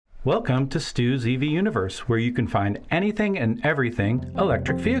Welcome to Stu's EV Universe, where you can find anything and everything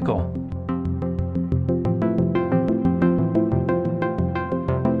electric vehicle.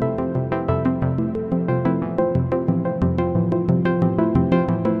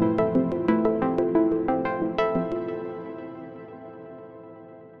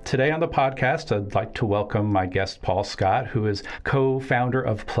 Today on the podcast, I'd like to welcome my guest, Paul Scott, who is co-founder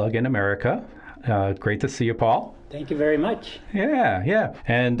of Plug-in America. Great to see you, Paul. Thank you very much. Yeah.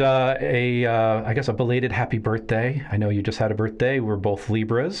 And I guess a belated happy birthday. I know you just had a birthday. We're both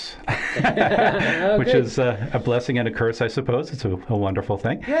Libras, which is a blessing and a curse, I suppose. It's a wonderful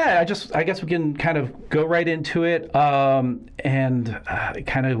thing. Yeah, I guess we can kind of go right into it and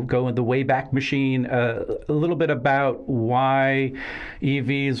kind of go in the Wayback Machine. A little bit about why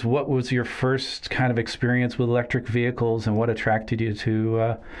EVs. What was your first kind of experience with electric vehicles, and what attracted you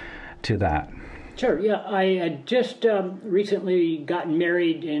to that? Sure, yeah. I had just recently gotten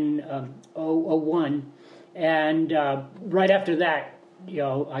married in 2001, and right after that,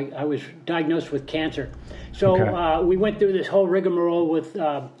 I was diagnosed with cancer. So we went through this whole rigmarole with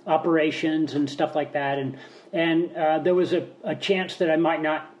operations and stuff like that, and there was a chance that I might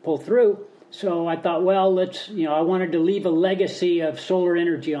not pull through. So I thought, well, I wanted to leave a legacy of solar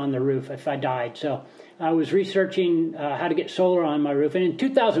energy on the roof if I died. So I was researching how to get solar on my roof. And in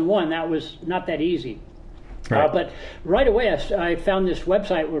 2001, that was not that easy. Right. But right away, I found this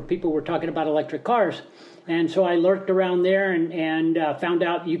website where people were talking about electric cars. And so I lurked around there and found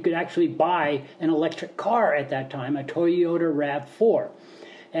out you could actually buy an electric car at that time, a Toyota RAV4.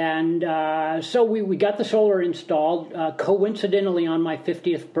 And so we got the solar installed, coincidentally on my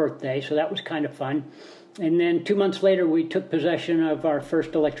 50th birthday, so that was kind of fun. And then 2 months later, we took possession of our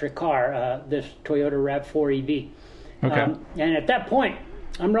first electric car, this Toyota RAV4 EV. Okay. And at that point,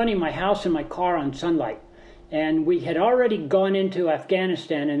 I'm running my house and my car on sunlight. And we had already gone into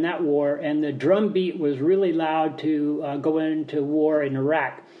Afghanistan in that war, and the drumbeat was really loud to go into war in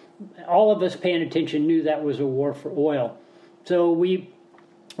Iraq. All of us paying attention knew that was a war for oil. So we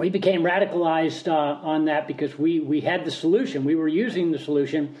became radicalized on that because we had the solution. We were using the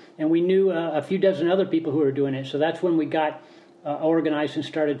solution, and we knew a few dozen other people who were doing it. So that's when we got organized and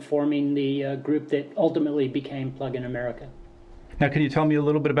started forming the group that ultimately became Plug-in America. Now, can you tell me a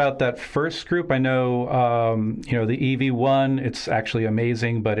little bit about that first group? I know, the EV1, it's actually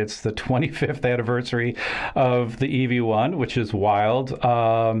amazing, but it's the 25th anniversary of the EV1, which is wild.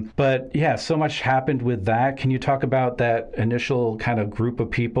 But yeah, so much happened with that. Can you talk about that initial kind of group of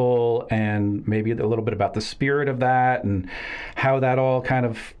people and maybe a little bit about the spirit of that and how that all kind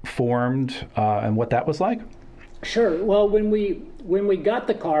of formed and what that was like? Sure. Well, when we got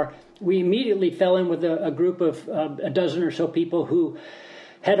the car, we immediately fell in with a group of a dozen or so people who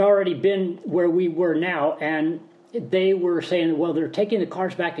had already been where we were now, and they were saying, well, they're taking the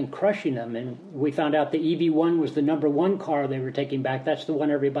cars back and crushing them. And we found out the EV1 was the number one car they were taking back. That's the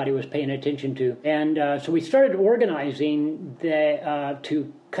one everybody was paying attention to. And so we started organizing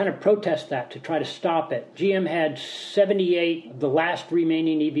to kind of protest that, to try to stop it. GM had 78 of the last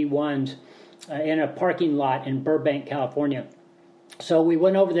remaining EV1s in a parking lot in Burbank, California. So we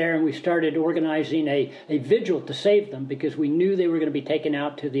went over there and we started organizing a vigil to save them because we knew they were going to be taken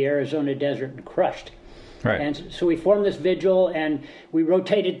out to the Arizona desert and crushed. Right. And so we formed this vigil and we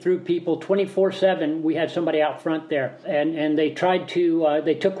rotated through people 24/7. We had somebody out front there, and they tried to,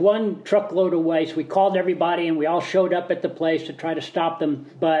 they took one truckload away. So we called everybody and we all showed up at the place to try to stop them.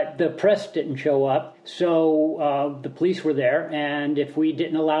 But the press didn't show up. So the police were there. And if we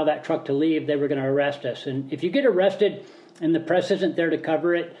didn't allow that truck to leave, they were going to arrest us. And if you get arrested and the press isn't there to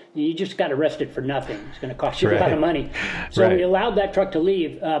cover it, you just got arrested for nothing. It's going to cost you a lot of money. So we allowed that truck to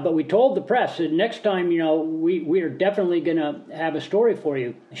leave, but we told the press that next time, we are definitely going to have a story for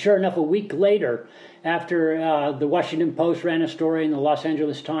you. Sure enough, a week later, after the Washington Post ran a story and the Los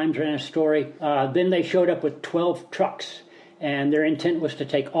Angeles Times ran a story, then they showed up with 12 trucks. And their intent was to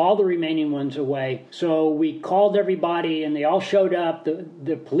take all the remaining ones away. So we called everybody, and they all showed up.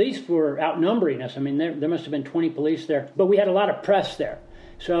 The police were outnumbering us. I mean, there must have been 20 police there. But we had a lot of press there.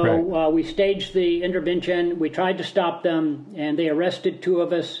 So we staged the intervention. We tried to stop them, and they arrested 2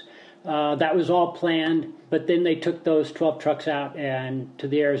 of us. That was all planned. But then they took those 12 trucks out and to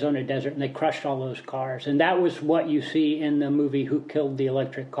the Arizona desert, and they crushed all those cars. And that was what you see in the movie Who Killed the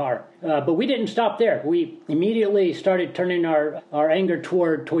Electric Car. But we didn't stop there. We immediately started turning our anger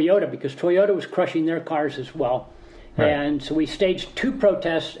toward Toyota because Toyota was crushing their cars as well. Right. And so we staged 2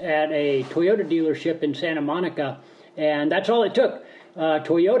 protests at a Toyota dealership in Santa Monica, and that's all it took.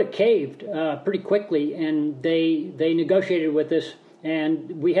 Toyota caved pretty quickly, and they negotiated with us.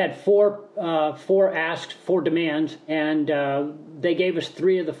 And we had four asks, 4 demands, and they gave us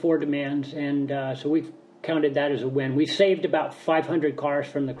 3 of the 4 demands, and so we've counted that as a win. We saved about 500 cars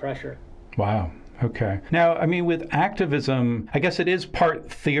from the crusher. Wow. Okay. Now, I mean, with activism, I guess it is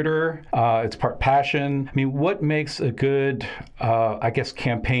part theater, it's part passion. I mean, what makes a good, I guess,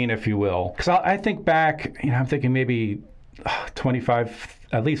 campaign, if you will? Because I think back, I'm thinking maybe 25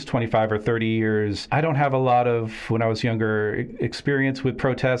 at least 25 or 30 years. I don't have a lot of, when I was younger, experience with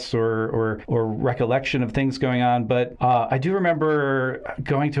protests or recollection of things going on, but I do remember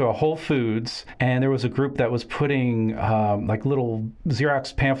going to a Whole Foods, and there was a group that was putting like little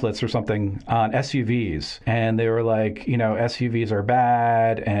Xerox pamphlets or something on SUVs, and they were like, SUVs are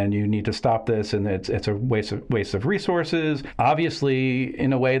bad, and you need to stop this, and it's a waste of resources. Obviously,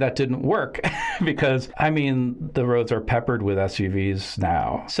 in a way, that didn't work because, the roads are peppered with SUVs now.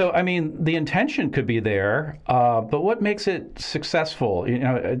 So, the intention could be there, but what makes it successful?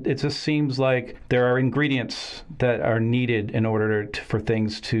 It just seems like there are ingredients that are needed in order for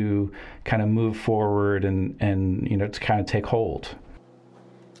things to kind of move forward and to kind of take hold.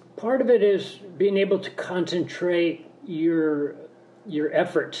 Part of it is being able to concentrate your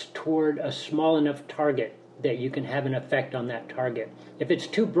efforts toward a small enough target that you can have an effect on that target. If it's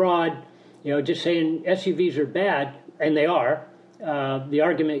too broad, just saying SUVs are bad, and they are, the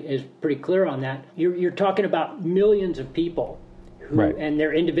argument is pretty clear on that. You're talking about millions of people right. and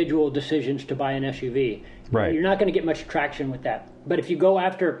their individual decisions to buy an SUV. Right. You're not going to get much traction with that. But if you go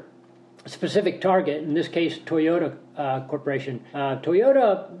after a specific target, in this case, Toyota Corporation,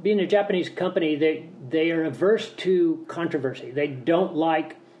 Toyota, being a Japanese company, they are averse to controversy. They don't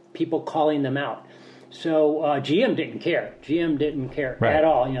like people calling them out. So GM didn't care. GM didn't care right. at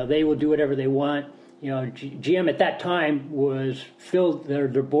all. They will do whatever they want. GM at that time was filled, their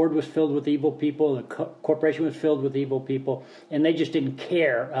board was filled with evil people, the corporation was filled with evil people, and they just didn't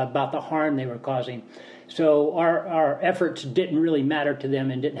care about the harm they were causing. So our efforts didn't really matter to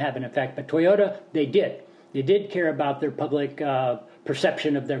them and didn't have an effect. But Toyota, they did. They did care about their public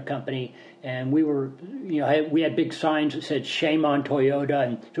perception of their company. And we were, we had big signs that said, "Shame on Toyota."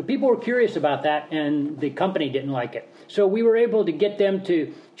 And so people were curious about that, and the company didn't like it. So we were able to get them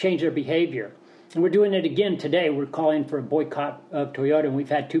to change their behavior. And we're doing it again today. We're calling for a boycott of Toyota, and we've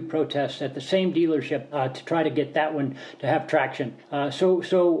had 2 protests at the same dealership to try to get that one to have traction. So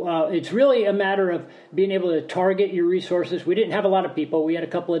it's really a matter of being able to target your resources. We didn't have a lot of people. We had a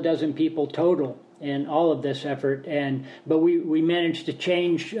couple of dozen people total in all of this effort, but we managed to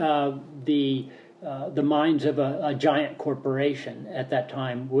change the minds of a giant corporation at that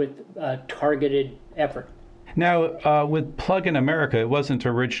time with a targeted effort. Now, with Plug-in America, it wasn't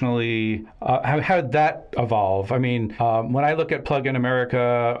originally, how did that evolve? When I look at Plug-in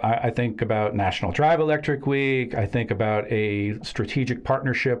America, I think about National Drive Electric Week. I think about a strategic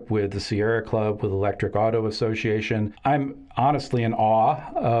partnership with the Sierra Club, with Electric Auto Association. I'm honestly in awe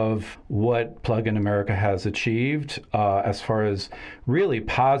of what Plug-in America has achieved as far as really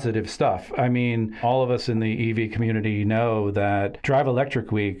positive stuff. All of us in the EV community know that Drive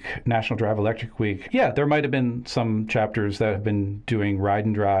Electric Week, National Drive Electric Week, there might have been some chapters that have been doing ride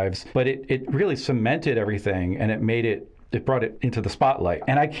and drives, but it really cemented everything, and it brought it into the spotlight.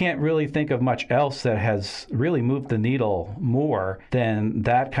 And I can't really think of much else that has really moved the needle more than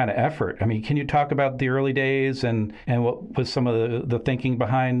that kind of effort. Can you talk about the early days and what was some of the thinking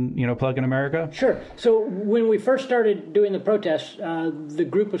behind, Plug-in America? Sure. So when we first started doing the protests, the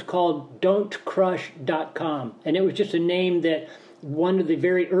group was called Don'tCrush.com, and it was just a name that one of the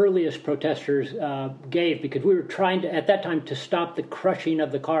very earliest protesters gave, because we were trying to, at that time, to stop the crushing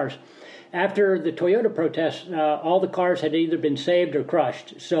of the cars. After the Toyota protests, all the cars had either been saved or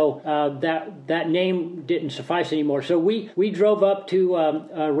crushed. So that name didn't suffice anymore. So we drove up to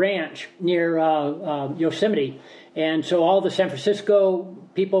a ranch near Yosemite. And so all the San Francisco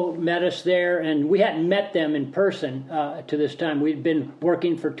people met us there, and we hadn't met them in person to this time. We'd been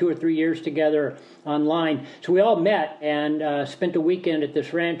working for 2 or 3 years together online. So we all met and spent a weekend at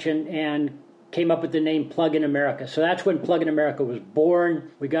this ranch and came up with the name Plug-in America. So that's when Plug-in America was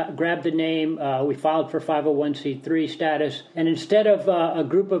born. We grabbed the name, we filed for 501c3 status, and instead of a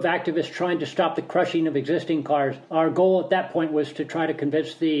group of activists trying to stop the crushing of existing cars, our goal at that point was to try to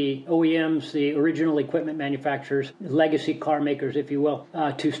convince the OEMs, the original equipment manufacturers, legacy car makers, if you will,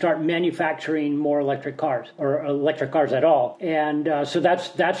 to start manufacturing more electric cars, or electric cars at all. And so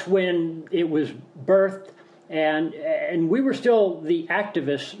that's when it was birthed, and we were still the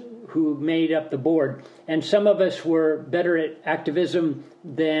activists who made up the board. And some of us were better at activism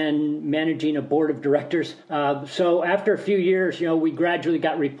than managing a board of directors. So after a few years, we gradually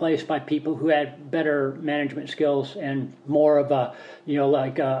got replaced by people who had better management skills and more of a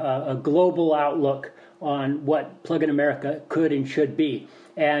global outlook on what Plug-in America could and should be.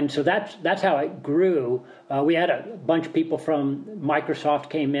 And so that's how it grew. We had a bunch of people from Microsoft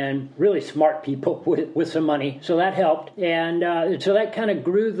came in, really smart people with some money. So that helped. And so that kind of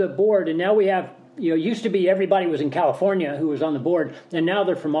grew the board. And now we have, used to be everybody was in California who was on the board. And now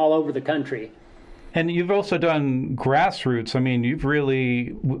they're from all over the country. And you've also done grassroots. I mean,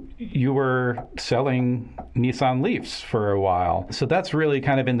 you were selling Nissan Leafs for a while. So that's really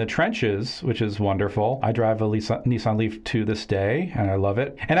kind of in the trenches, which is wonderful. I drive a Nissan Leaf to this day, and I love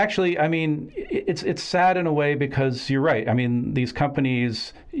it. And actually, I mean, it's sad in a way because you're right. I mean, these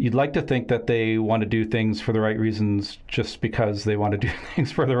companies, you'd like to think that they want to do things for the right reasons just because they want to do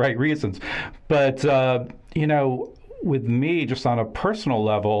things for the right reasons. But, with me, just on a personal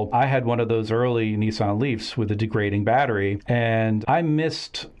level, I had one of those early Nissan Leafs with a degrading battery, and I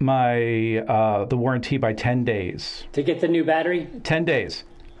missed the warranty by 10 days. To get the new battery? 10 days.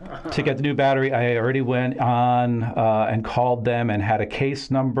 To get the new battery, I already went on and called them and had a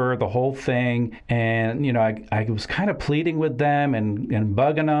case number, the whole thing. And, I was kind of pleading with them and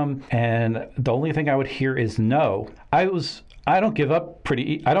bugging them. And the only thing I would hear is no. I don't give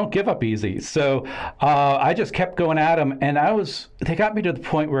up easy. So I just kept going at them, and they got me to the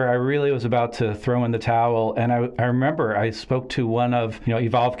point where I really was about to throw in the towel. And I remember I spoke to one of,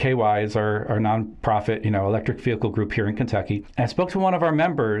 Evolve KY is our nonprofit, electric vehicle group here in Kentucky. And I spoke to one of our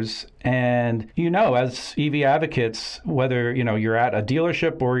members, and as EV advocates, whether you're at a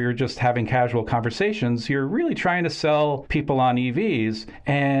dealership or you're just having casual conversations, you're really trying to sell people on EVs.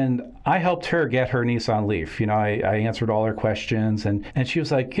 And I helped her get her Nissan Leaf. I answered all her questions, and she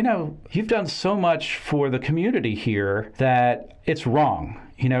was like, you've done so much for the community here that it's wrong.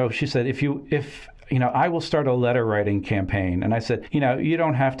 She said, if I will start a letter writing campaign. And I said, you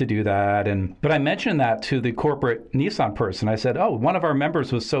don't have to do that. But I mentioned that to the corporate Nissan person. I said, one of our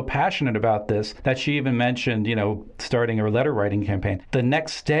members was so passionate about this that she even mentioned, starting a letter writing campaign. The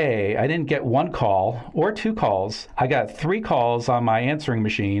next day, I didn't get one call or two calls. I got 3 calls on my answering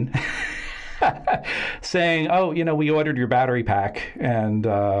machine. saying, we ordered your battery pack and,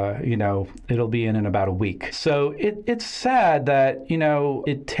 it'll be in about a week. So it's sad that,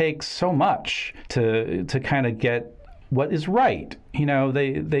 it takes so much to kind of get what is right.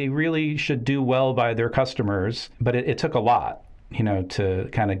 They really should do well by their customers, but it took a lot, to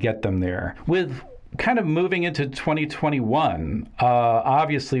kind of get them there. With kind of moving into 2021,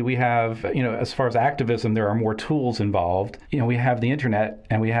 obviously we have, as far as activism, there are more tools involved. We have the internet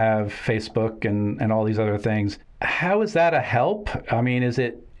and we have Facebook and all these other things. How is that a help? I mean,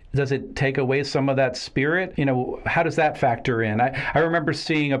 does it take away some of that spirit? How does that factor in? I remember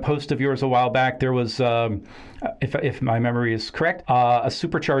seeing a post of yours a while back. There was, if my memory is correct, a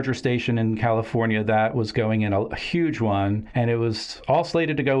supercharger station in California that was going in, a huge one, and it was all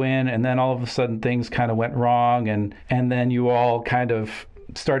slated to go in, and then all of a sudden things kind of went wrong, and then you all kind of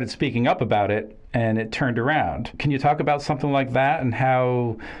started speaking up about it, and it turned around. Can you talk about something like that and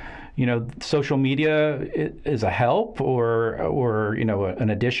how social media is a help or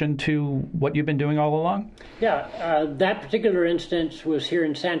an addition to what you've been doing all along? Yeah, that particular instance was here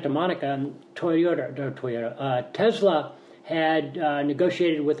in Santa Monica. And Tesla had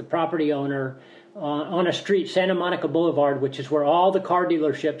negotiated with the property owner on a street, Santa Monica Boulevard, which is where all the car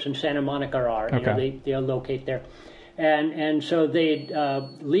dealerships in Santa Monica are. Okay. They locate there. And so they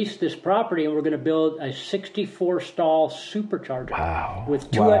leased this property, and we're going to build a 64-stall supercharger. Wow.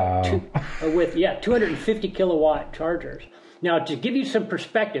 With 250 kilowatt chargers. Now, to give you some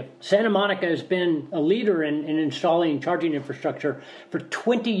perspective, Santa Monica has been a leader in installing charging infrastructure. For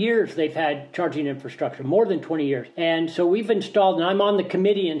 20 years, they've had charging infrastructure, more than 20 years. And so we've installed, and I'm on the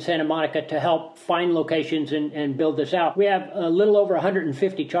committee in Santa Monica to help find locations and build this out. We have a little over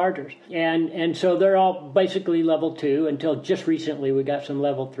 150 chargers. And so they're all basically level 2 until just recently we got some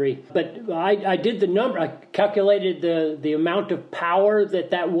level 3. But I did the number, I calculated the amount of power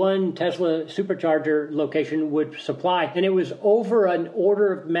that one Tesla supercharger location would supply. And it was over an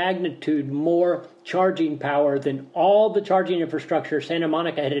order of magnitude more charging power than all the charging infrastructure Santa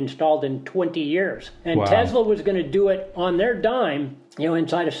Monica had installed in 20 years. And wow. Tesla was going to do it on their dime,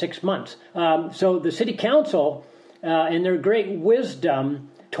 inside of 6 months. So the city council, in their great wisdom,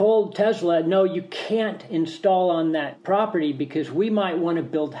 told Tesla, no, you can't install on that property because we might want to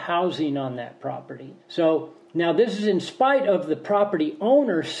build housing on that property. So now this is in spite of the property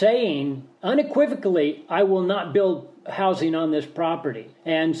owner saying unequivocally, I will not build housing on this property.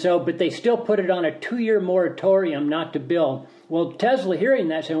 And so, but they still put it on a 2-year moratorium not to build. Well, Tesla hearing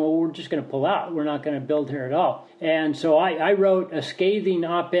that saying, well, we're just going to pull out. We're not going to build here at all. And so I wrote a scathing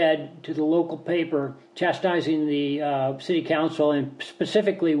op-ed to the local paper chastising the city council, and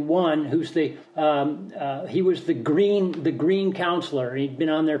specifically one who's he was the green councilor. He'd been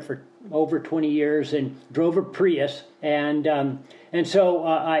on there for over 20 years and drove a Prius. And so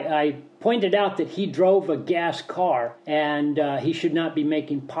I pointed out that he drove a gas car, and he should not be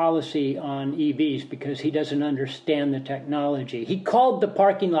making policy on EVs because he doesn't understand the technology. He called the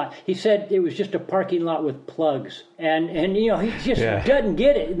parking lot. He said it was just a parking lot with plugs. And he just doesn't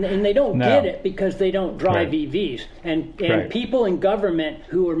get it. And they don't get it because they don't drive EVs. And people in government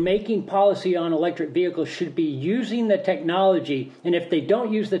who are making policy on electric vehicles should be using the technology. And if they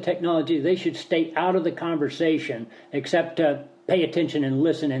don't use the technology, they should stay out of the conversation, except to pay attention and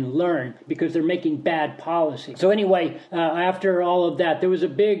listen and learn, because they're making bad policy. So anyway, after all of that, there was a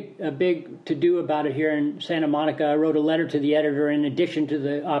big to-do about it here in Santa Monica. I wrote a letter to the editor in addition to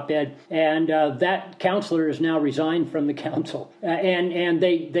the op-ed, and that counselor is now resigned from the council. And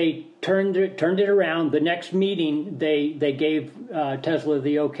they turned it around. The next meeting, they gave Tesla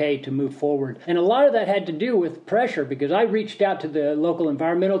the okay to move forward. And a lot of that had to do with pressure, because I reached out to the local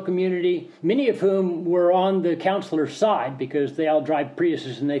environmental community, many of whom were on the counselor's side because they all drive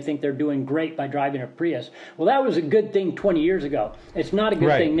Priuses and they think they're doing great by driving a Prius. Well, that was a good thing 20 years ago. It's not a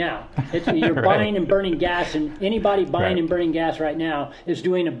good thing now. You're buying and burning gas, and anybody buying and burning gas right now is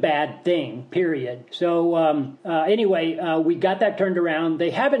doing a bad thing, period. So anyway, we got that turned around. They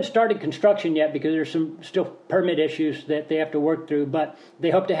haven't started construction yet because there's some still permit issues that they have to work through, but they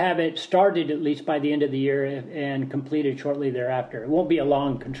hope to have it started at least by the end of the year and completed shortly thereafter. It won't be a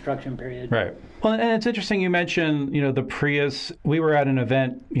long construction period. Right. Well, and it's interesting you mentioned, the Prius. We were at an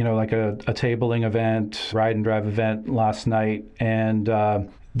event, like a tabling event, ride and drive event last night, and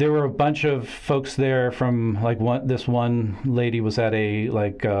there were a bunch of folks there from this one lady was at a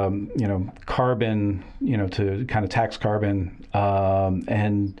carbon, to kind of tax carbon,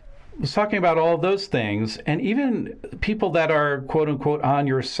 and was talking about all of those things. And even people that are quote unquote on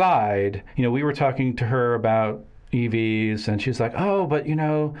your side, we were talking to her about EVs, and she's like, oh, but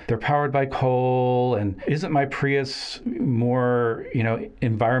they're powered by coal, and isn't my Prius more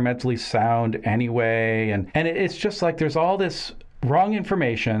environmentally sound anyway? And it's just like there's all this wrong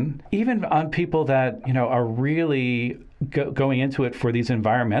information, even on people that are really going into it for these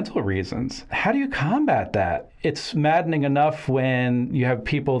environmental reasons. How do you combat that? It's maddening enough when you have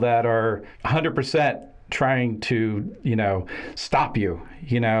people that are 100% trying to, stop you,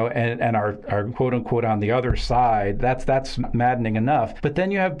 and are quote unquote on the other side. That's maddening enough. But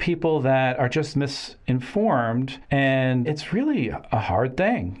then you have people that are just misinformed, and it's really a hard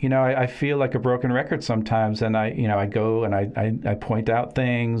thing. I feel like a broken record sometimes, and I go and I point out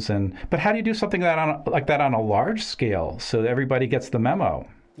things, but how do you do something like that on a large scale so that everybody gets the memo?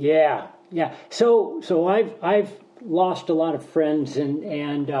 Yeah. So I've lost a lot of friends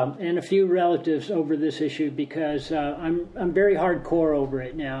and a few relatives over this issue because I'm very hardcore over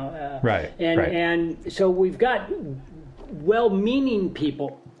it now. Right. And so we've got well-meaning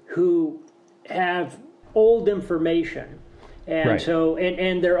people who have old information, and so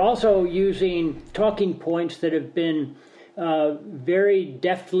and they're also using talking points that have been very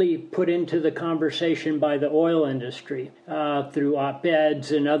deftly put into the conversation by the oil industry through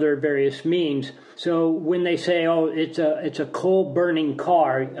op-eds and other various means. So when they say, "Oh, it's a coal-burning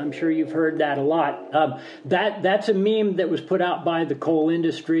car," I'm sure you've heard that a lot. That's a meme that was put out by the coal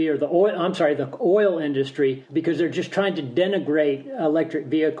industry or the oil industry, because they're just trying to denigrate electric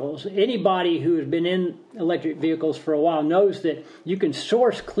vehicles. Anybody who has been in electric vehicles for a while knows that you can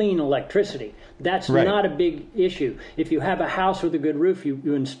source clean electricity. That's not a big issue. If you have a house with a good roof, you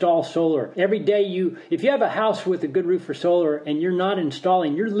install solar. Every day if you have a house with a good roof for solar and you're not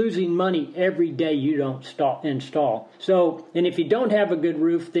installing, you're losing money every day you don't install. So, and if you don't have a good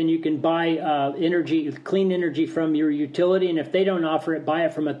roof, then you can buy clean energy from your utility. And if they don't offer it, buy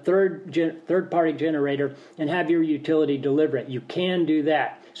it from a third-party generator and have your utility deliver it. You can do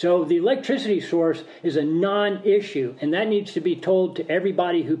that. So the electricity source is a non-issue, and that needs to be told to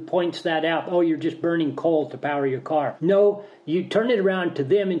everybody who points that out. Oh, you're just burning coal to power your car. No, you turn it around to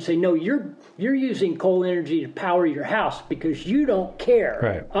them and say, no, you're using coal energy to power your house because you don't care.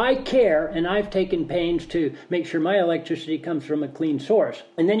 Right. I care, and I've taken pains to make sure my electricity comes from a clean source.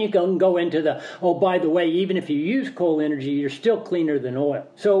 And then you can go into by the way, even if you use coal energy, you're still cleaner than oil.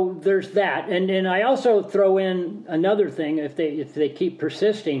 So there's that. And I also throw in another thing, if they keep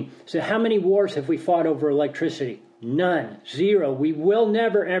persisting. So how many wars have we fought over electricity? None. Zero. We will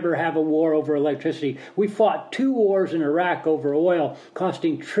never, ever have a war over electricity. We fought 2 wars in Iraq over oil,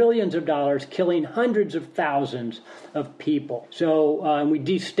 costing trillions of dollars, killing hundreds of thousands of people. So we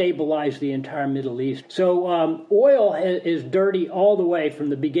destabilized the entire Middle East. So oil is dirty all the way from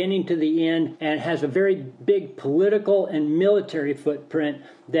the beginning to the end and has a very big political and military footprint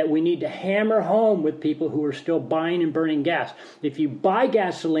that we need to hammer home with people who are still buying and burning gas. If you buy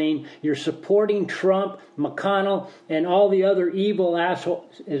gasoline, you're supporting Trump, McConnell, and all the other evil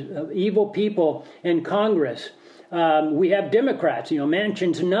people in Congress. We have Democrats.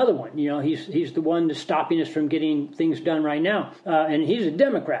 Manchin's another one. He's the one that's stopping us from getting things done right now, and he's a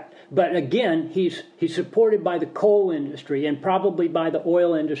Democrat. But again, he's supported by the coal industry and probably by the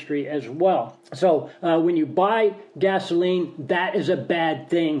oil industry as well. So when you buy gasoline, that is a bad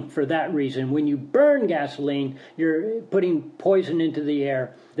thing for that reason. When you burn gasoline, you're putting poison into the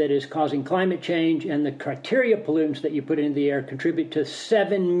air that is causing climate change, and the criteria pollutants that you put into the air contribute to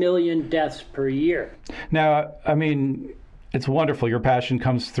 7 million deaths per year. Now, I mean, it's wonderful. Your passion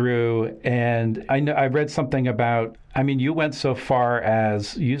comes through. And I read something about, you went so far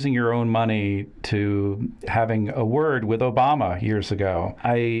as using your own money to having a word with Obama years ago.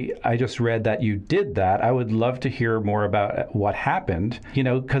 I just read that you did that. I would love to hear more about what happened,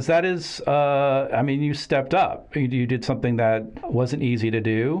 because that is, you stepped up. You did something that wasn't easy to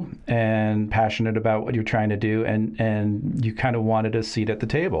do and passionate about what you're trying to do. And you kind of wanted a seat at the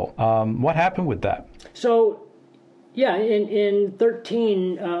table. What happened with that? So, yeah, in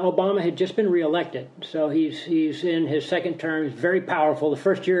 2013, Obama had just been reelected. So he's in his second term. He's very powerful. The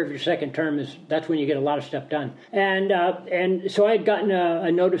first year of your second term that's when you get a lot of stuff done. And so I had gotten a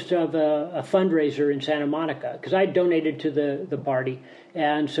notice of a fundraiser in Santa Monica because I donated to the party.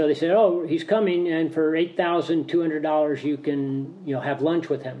 And so they said, "Oh, he's coming, and for $8,200, you can have lunch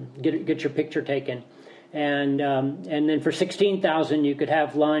with him, get your picture taken." And then for $16,000 you could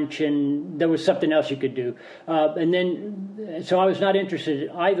have lunch, and there was something else you could do. So I was not interested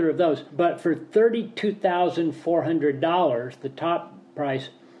in either of those. But for $32,400, the top price,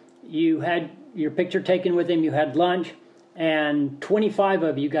 you had your picture taken with him, you had lunch, and 25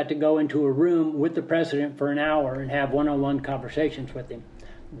 of you got to go into a room with the president for an hour and have one-on-one conversations with him.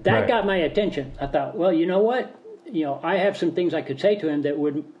 That got my attention. I thought, well, you know what? I have some things I could say to him that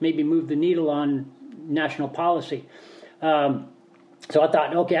would maybe move the needle on national policy. So I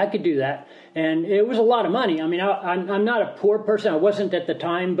thought, okay, I could do that. And it was a lot of money. I'm not a poor person. I wasn't at the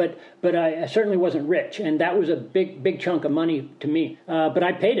time, but I certainly wasn't rich. And that was a big chunk of money to me. But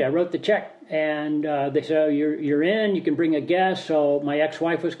I paid it. I wrote the check. And they said, "Oh, you're in. You can bring a guest." So my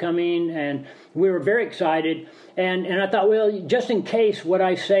ex-wife was coming, and we were very excited. And I thought, well, just in case what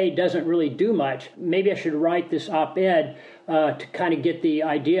I say doesn't really do much, maybe I should write this op-ed to kind of get the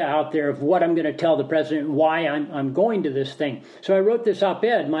idea out there of what I'm going to tell the president and why I'm going to this thing. So I wrote this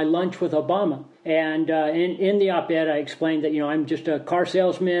op-ed, My Lunch with Obama. And in the op-ed, I explained that, I'm just a car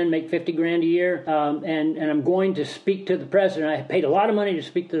salesman, make $50,000 a year, and I'm going to speak to the president. I paid a lot of money to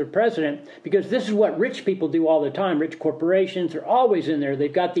speak to the president because this is what rich people do all the time. Rich corporations are always in there.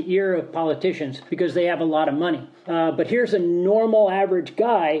 They've got the ear of politicians because they have a lot of money. But here's a normal, average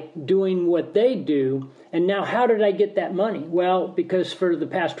guy doing what they do. And now, how did I get that money? Well, because for the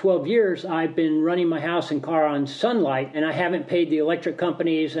past 12 years, I've been running my house and car on sunlight, and I haven't paid the electric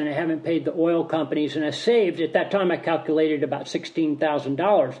companies, and I haven't paid the oil companies, and I saved, at that time I calculated about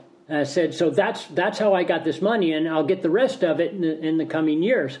 $16,000. And I said, so that's how I got this money, and I'll get the rest of it in the coming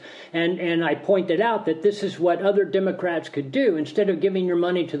years. And I pointed out that this is what other Democrats could do. Instead of giving your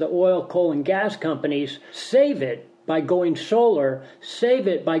money to the oil, coal, and gas companies, save it by going solar, save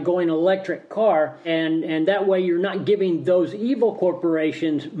it by going electric car, and that way you're not giving those evil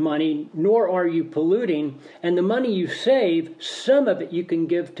corporations money, nor are you polluting. And the money you save, some of it you can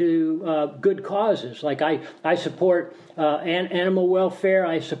give to good causes. Like I support animal welfare,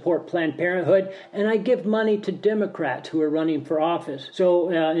 I support Planned Parenthood, and I give money to Democrats who are running for office.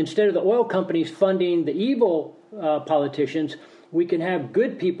 So instead of the oil companies funding the evil politicians, we can have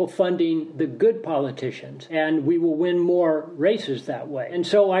good people funding the good politicians, and we will win more races that way. And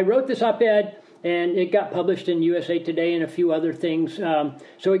so I wrote this op-ed, and it got published in USA Today and a few other things. So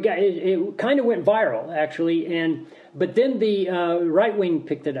it kind of went viral, actually. But then the right wing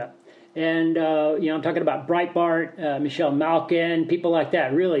picked it up. And, I'm talking about Breitbart, Michelle Malkin, people like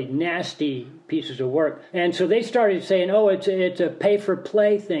that, really nasty pieces of work. And so they started saying, oh, it's a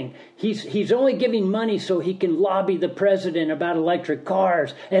pay-for-play thing. He's only giving money so he can lobby the president about electric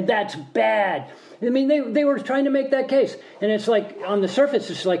cars, and that's bad. I mean, they were trying to make that case. And it's like, on the surface,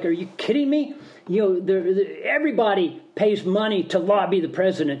 it's like, are you kidding me? You know, everybody pays money to lobby the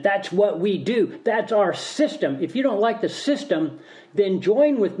president. That's what we do. That's our system. If you don't like the system, then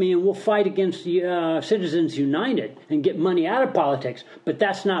join with me and we'll fight against Citizens United and get money out of politics. But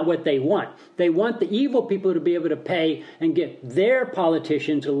that's not what they want. They want the evil people to be able to pay and get their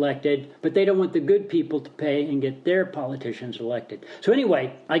politicians elected, but they don't want the good people to pay and get their politicians elected. So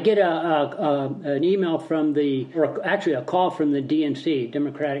anyway, I get an email from a call from the DNC,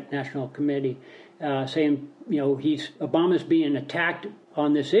 Democratic National Committee, saying, you know, Obama's being attacked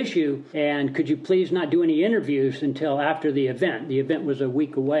on this issue, and could you please not do any interviews until after the event? The event was a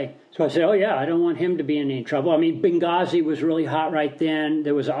week away. So I said, oh yeah, I don't want him to be in any trouble. I mean, Benghazi was really hot right then.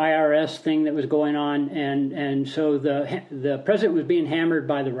 There was an IRS thing that was going on, and so the president was being hammered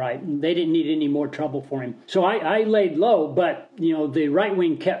by the right, and they didn't need any more trouble for him. So I laid low, but you know, the right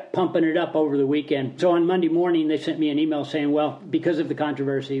wing kept pumping it up over the weekend. So on Monday morning, they sent me an email saying, well, because of the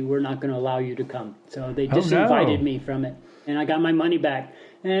controversy, we're not going to allow you to come. So they disinvited me from it. And I got my money back,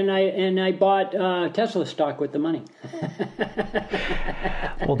 and I bought Tesla stock with the money.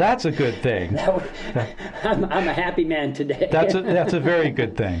 Well, that's a good thing. I'm a happy man today. That's a very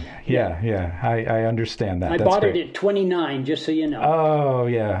good thing. Yeah. I understand that. I bought it at 29, just so you know. Oh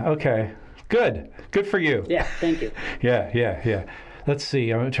yeah. Okay. Good for you. Yeah. Thank you. Yeah. Let's see.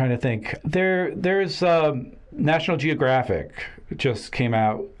 I'm trying to think. There's National Geographic just came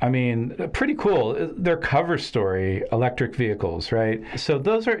out. I mean, pretty cool. Their cover story, electric vehicles, right? So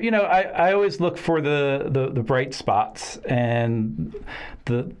those are, you know, I always look for the bright spots and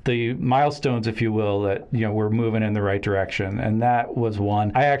the milestones, if you will, that, you know, we're moving in the right direction. And that was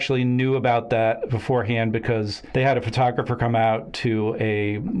one. I actually knew about that beforehand because they had a photographer come out to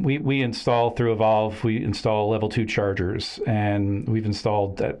we install through Evolve, we install level 2 chargers, and we've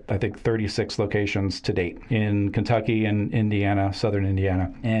installed at, I think, 36 locations to date in Kentucky and Indiana, southern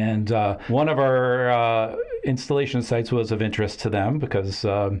Indiana. And one of our installation sites was of interest to them because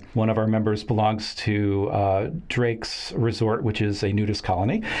one of our members belongs to Drake's Resort, which is a nudist colony.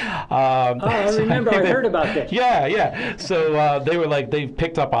 I remember. I heard about this. Yeah. So they were like, they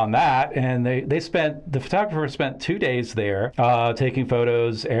picked up on that, and the photographer spent 2 days there taking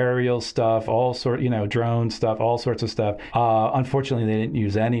photos, aerial stuff, drone stuff, all sorts of stuff. Unfortunately, they didn't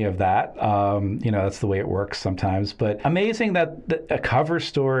use any of that. That's the way it works sometimes. But amazing that a cover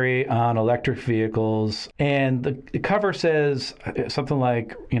story on electric vehicles, and the cover says something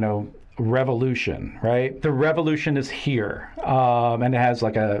like, revolution, right? The revolution is here. And it has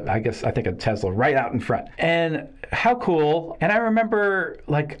like I think a Tesla right out in front. And how cool. And I remember,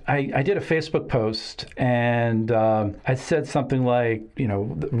 like, I did a Facebook post, and I said something like,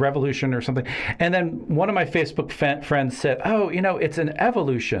 revolution or something. And then one of my Facebook friends said, oh, it's an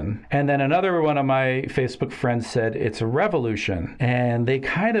evolution. And then another one of my Facebook friends said, it's a revolution. And they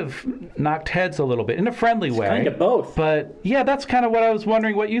kind of knocked heads a little bit in a friendly way. Kind of both. But yeah, that's kind of what I was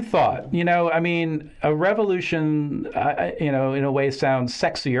wondering what you thought. A revolution, in a way sounds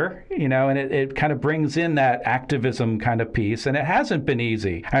sexier, and it kind of brings in that activism kind of piece, and it hasn't been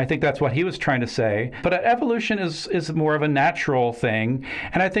easy. And I think that's what he was trying to say. But evolution is more of a natural thing,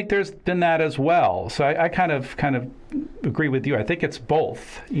 and I think there's been that as well. So I kind of agree with you. I think it's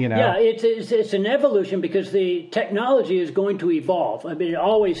both, Yeah, it's an evolution because the technology is going to evolve. I mean, it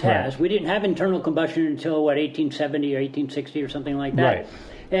always has. Right. We didn't have internal combustion until, 1870 or 1860 or something like that. Right.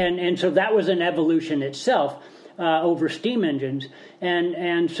 And so that was an evolution itself over steam engines.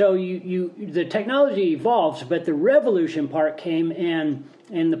 And so the technology evolves, but the revolution part came in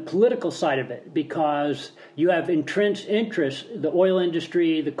the political side of it, because you have entrenched interests, the oil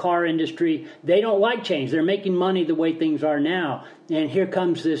industry, the car industry. They don't like change. They're making money the way things are now. And here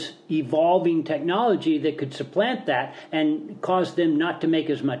comes this evolving technology that could supplant that and cause them not to make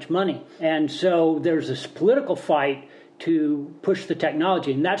as much money. And so there's this political fight to push the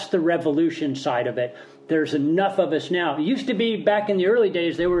technology, and that's the revolution side of it. There's enough of us now. It used to be back in the early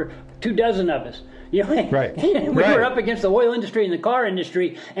days, there were 24 of us. Right. We were up against the oil industry and the car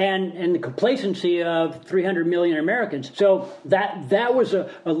industry and the complacency of 300 million Americans. So that was a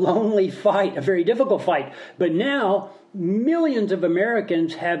lonely fight, a very difficult fight. But now millions of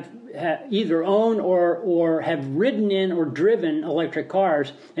Americans have either own or have ridden in or driven electric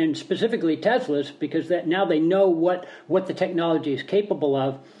cars, and specifically Teslas, because now they know what the technology is capable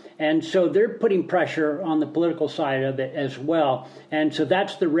of. And so they're putting pressure on the political side of it as well. And so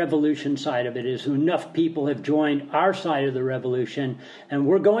that's the revolution side of it, is enough people have joined our side of the revolution, and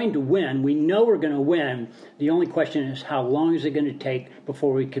we're going to win. We know we're going to win. The only question is, how long is it going to take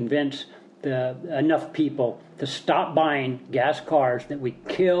before we convince enough people to stop buying gas cars, that we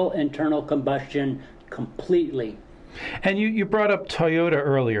kill internal combustion completely. And you brought up Toyota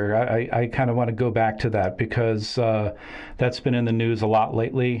earlier. I kind of want to go back to that because that's been in the news a lot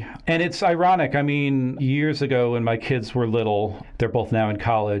lately. And it's ironic. I mean, years ago when my kids were little, they're both now in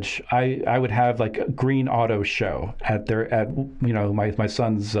college, I would have like a green auto show at my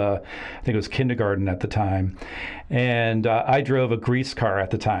son's, I think it was kindergarten at the time. And I drove a grease car at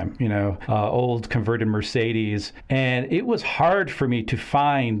the time, old converted Mercedes. And it was hard for me to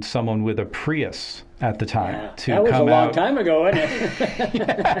find someone with a Prius at the time that was a long time ago, wasn't it?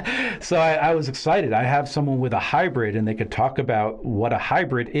 Yeah. So I was excited. I have someone with a hybrid, and they could talk about what a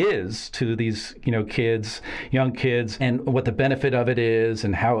hybrid is to these, kids, young kids, and what the benefit of it is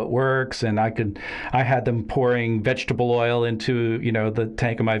and how it works. And I had them pouring vegetable oil into, the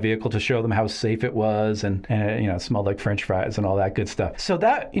tank of my vehicle to show them how safe it was, and it smelled like French fries and all that good stuff. So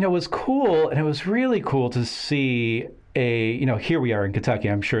that, was cool, and it was really cool to see here we are in Kentucky.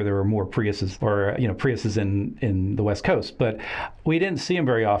 I'm sure there were more Priuses or, Priuses in the West Coast, but we didn't see them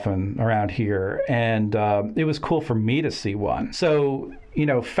very often around here. And it was cool for me to see one. So,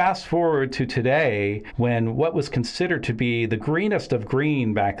 fast forward to today, when what was considered to be the greenest of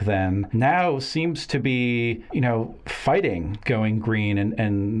green back then now seems to be, fighting going green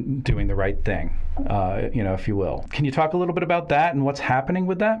and doing the right thing, if you will. Can you talk a little bit about that and what's happening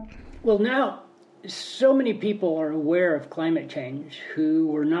with that? Well, now, so many people are aware of climate change who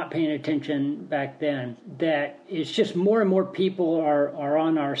were not paying attention back then, that it's just more and more people are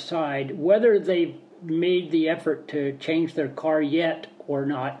on our side. Whether they've made the effort to change their car yet or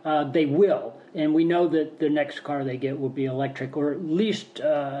not, they will. And we know that the next car they get will be electric, or at least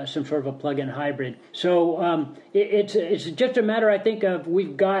some sort of a plug-in hybrid. So it's just a matter, I think, of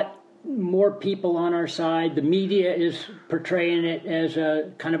we've got more people on our side. The media is portraying it as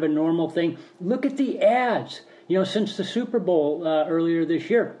a kind of a normal thing. Look at the ads. Since the Super Bowl earlier this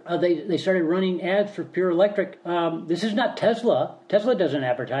year, they started running ads for pure electric. This is not Tesla. Tesla doesn't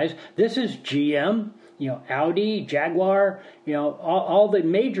advertise. This is GM, Audi, Jaguar, all the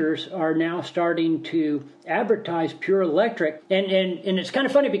majors are now starting to advertise pure electric. And it's kind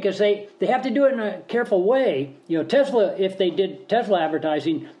of funny because they have to do it in a careful way. Tesla, if they did Tesla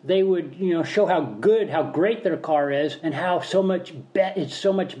advertising, they would, show how great their car is and how it's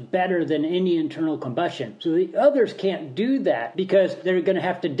so much better than any internal combustion. So the others can't do that because they're going to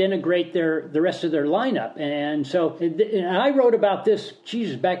have to denigrate the rest of their lineup. And so and I wrote about this,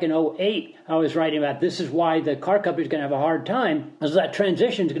 back in 2008, I was writing about this is why the car company is going to have a hard time, because that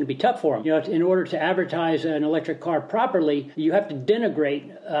transition is going to be tough for them. In order to advertise an electric car properly, you have to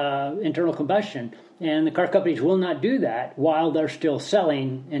denigrate internal combustion. And the car companies will not do that while they're still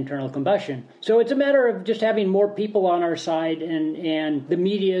selling internal combustion. So it's a matter of just having more people on our side, and the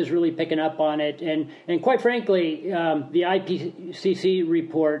media is really picking up on it. And quite frankly, the IPCC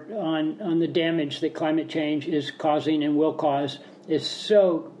report on the damage that climate change is causing and will cause is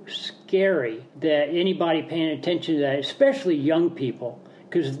so scary that anybody paying attention to that, especially young people,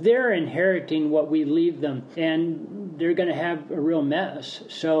 because they're inheriting what we leave them, and they're going to have a real mess.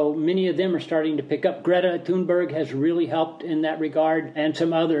 So many of them are starting to pick up. Greta Thunberg has really helped in that regard, and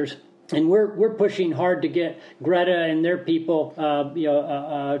some others. And we're pushing hard to get Greta and their people,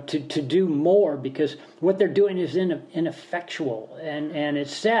 to do more, because what they're doing is ineffectual, and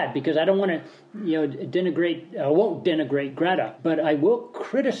it's sad, because I don't want to, denigrate. I won't denigrate Greta, but I will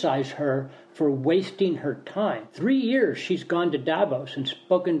criticize her for wasting her time. 3 years she's gone to Davos and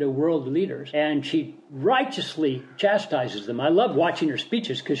spoken to world leaders, and she righteously chastises them. I love watching her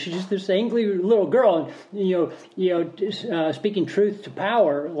speeches because she's just this angry little girl, and speaking truth to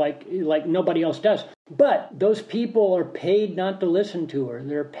power like nobody else does. But those people are paid not to listen to her.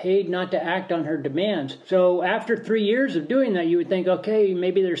 They're paid not to act on her demands. So after 3 years of doing that, you would think, okay,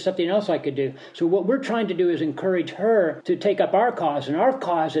 maybe there's something else I could do. So what we're trying to do is encourage her to take up our cause. And our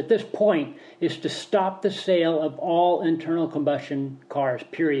cause at this point is to stop the sale of all internal combustion cars,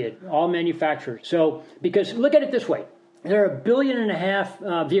 period, all manufacturers. So, because look at it this way. There are 1.5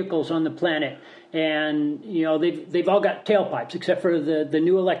 billion vehicles on the planet, and they've all got tailpipes except for the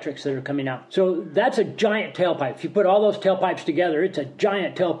new electrics that are coming out. So that's a giant tailpipe. If you put all those tailpipes together, it's a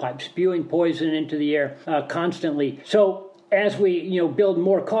giant tailpipe spewing poison into the air constantly. So as we build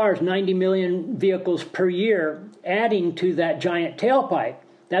more cars, 90 million vehicles per year, adding to that giant tailpipe,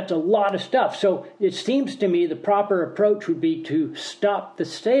 that's a lot of stuff. So it seems to me the proper approach would be to stop the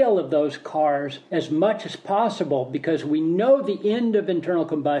sale of those cars as much as possible, because we know the end of internal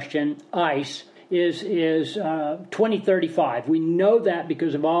combustion, ICE, is 2035. We know that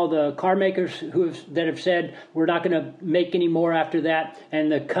because of all the car makers that have said we're not going to make any more after that,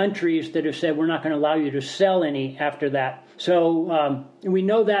 and the countries that have said we're not going to allow you to sell any after that. So we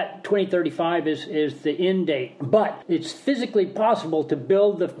know that 2035 is the end date, but it's physically possible to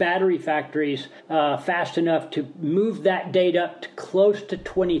build the battery factories fast enough to move that date up to close to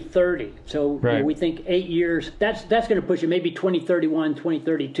 2030. So we think 8 years, that's going to push it, maybe 2031,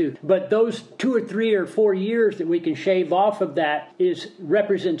 2032. But those 2 or 3 or 4 years that we can shave off of that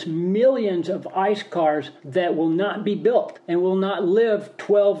represents millions of ICE cars that will not be built and will not live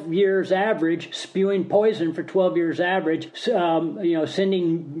 12 years average, spewing poison for 12 years average,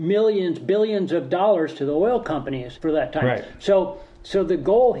 sending millions, billions of dollars to the oil companies for that time. Right. So the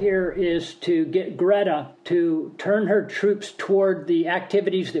goal here is to get Greta to turn her troops toward the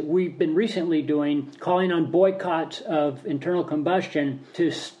activities that we've been recently doing, calling on boycotts of internal combustion to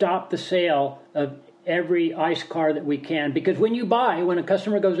stop the sale of every ICE car that we can. Because when a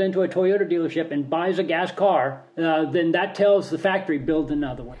customer goes into a Toyota dealership and buys a gas car, then that tells the factory, build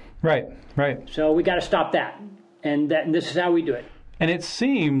another one. Right. So we got to stop that. And this is how we do it. And it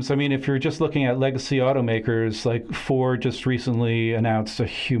seems, if you're just looking at legacy automakers, like Ford just recently announced a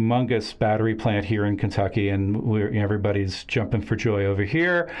humongous battery plant here in Kentucky, and everybody's jumping for joy over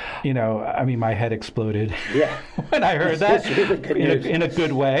here. My head exploded when I heard that. Really good news. In a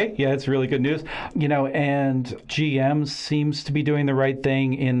good way. Yeah, it's really good news. And GM seems to be doing the right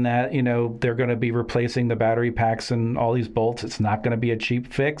thing in that, they're going to be replacing the battery packs and all these bolts. It's not going to be a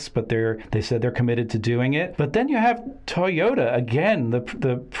cheap fix, but they said they're committed to doing it. But then you have Toyota again.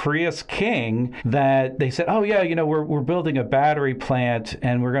 The Prius king, that they said, we're building a battery plant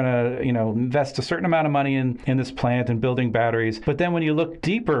and we're going to invest a certain amount of money in this plant and building batteries. But then when you look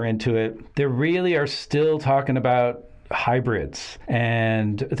deeper into it, they really are still talking about hybrids,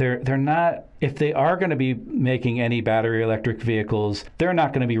 and they're not. If they are going to be making any battery electric vehicles, they're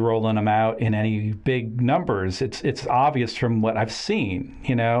not going to be rolling them out in any big numbers. It's obvious from what I've seen,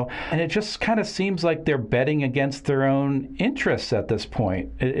 and it just kind of seems like they're betting against their own interests at this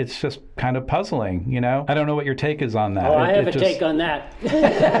point. It's just kind of puzzling, I don't know what your take is on that. Oh, I have a take on that.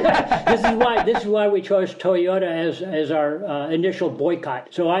 This is why we chose Toyota as our initial boycott.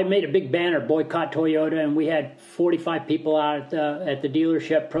 So I made a big banner, boycott Toyota, and we had 45 people out at the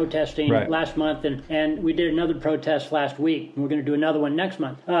dealership protesting last month, and we did another protest last week, and we're going to do another one next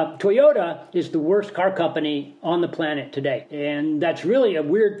month. Toyota is the worst car company on the planet today, and that's really a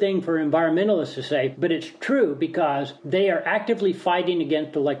weird thing for environmentalists to say, but it's true because they are actively fighting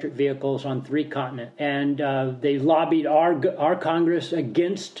against electric vehicles on 3 continents, and they lobbied our Congress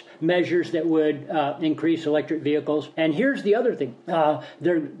against measures that would increase electric vehicles. And here's the other thing.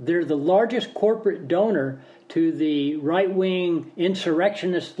 They're the largest corporate donor to the right-wing,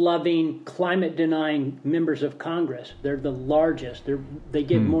 insurrectionist-loving, climate-denying members of Congress. They're the largest. They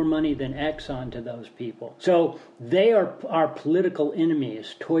give more money than Exxon to those people. So they are our political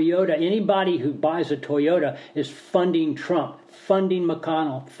enemies. Toyota, anybody who buys a Toyota is funding Trump, funding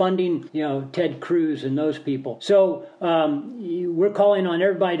McConnell, funding Ted Cruz and those people. So we're calling on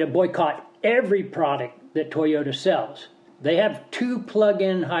everybody to boycott every product that Toyota sells. They have 2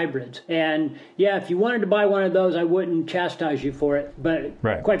 plug-in hybrids. And if you wanted to buy one of those, I wouldn't chastise you for it. But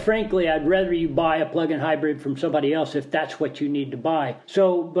quite frankly, I'd rather you buy a plug-in hybrid from somebody else if that's what you need to buy.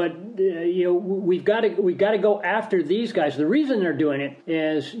 So, but we've got to go after these guys. The reason they're doing it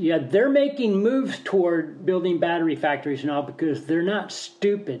is, they're making moves toward building battery factories now because they're not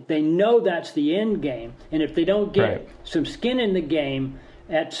stupid. They know that's the end game. And if they don't get some skin in the game,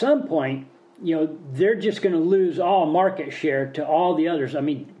 at some point, they're just going to lose all market share to all the others.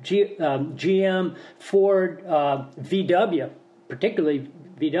 GM, Ford, VW, particularly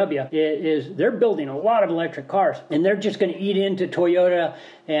VW, they're building a lot of electric cars, and they're just going to eat into Toyota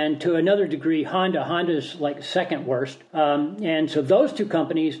and to another degree Honda. Honda's like second worst. And so those 2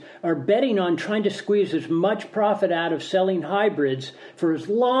 companies are betting on trying to squeeze as much profit out of selling hybrids for as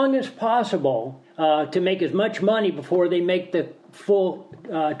long as possible to make as much money before they make the full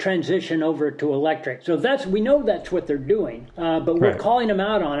transition over to electric. So we know that's what they're doing, but we're calling them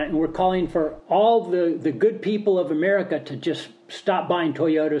out on it, and we're calling for all the good people of America to just stop buying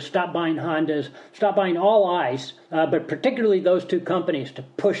Toyotas, stop buying Hondas, stop buying all ICE, but particularly those 2 companies, to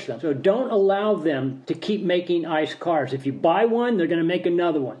push them. So don't allow them to keep making ICE cars. If you buy one, they're going to make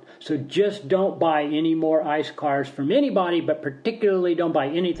another one. So just don't buy any more ICE cars from anybody, but particularly don't buy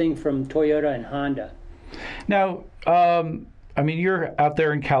anything from Toyota and Honda. Now, you're out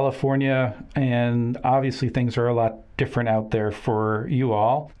there in California, and obviously things are a lot different out there for you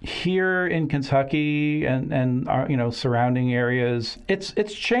all. Here in Kentucky and our, surrounding areas,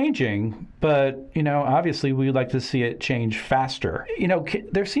 it's changing, but, obviously we'd like to see it change faster.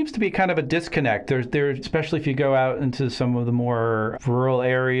 There seems to be kind of a disconnect. There, especially if you go out into some of the more rural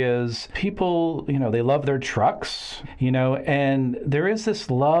areas, people, they love their trucks, and there is this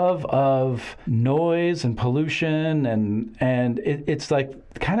love of noise and pollution, and it's like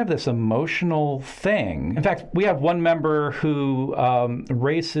kind of this emotional thing. In fact, we have one member who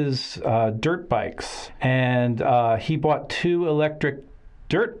races dirt bikes, and he bought 2 electric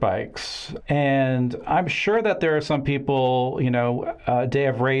dirt bikes, and I'm sure that there are some people, day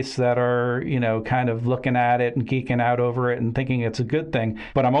of race that are, kind of looking at it and geeking out over it and thinking it's a good thing.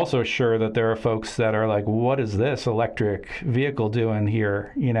 But I'm also sure that there are folks that are like, what is this electric vehicle doing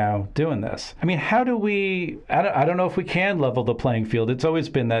here, doing this? I mean, how do we, I don't know if we can level the playing field. It's always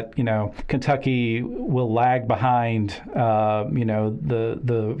been that, Kentucky will lag behind,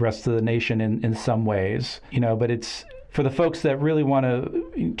 the rest of the nation in some ways, but it's, for the folks that really want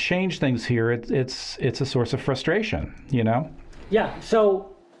to change things here, it's a source of frustration, Yeah,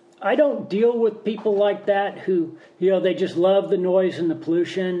 so I don't deal with people like that who, they just love the noise and the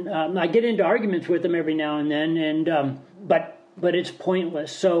pollution. I get into arguments with them every now and then, and but it's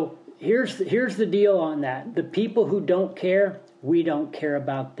pointless. So here's the deal on that. The people who don't care, we don't care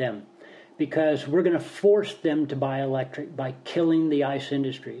about them, because we're going to force them to buy electric by killing the ICE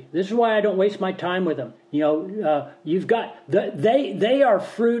industry. This is why I don't waste my time with them. You've got they are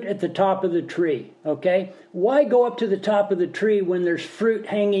fruit at the top of the tree. Okay, why go up to the top of the tree when there's fruit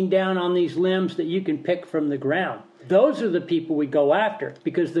hanging down on these limbs that you can pick from the ground? Those are the people we go after,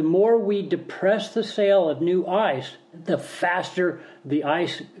 because the more we depress the sale of new ICE, the faster the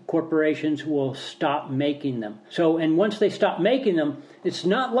ICE corporations will stop making them. So, and once they stop making them, it's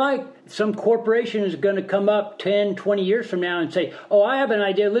not like some corporation is going to come up 10, 20 years from now and say, oh, I have an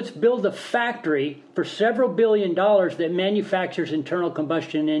idea. Let's build a factory for several $billion that manufactures internal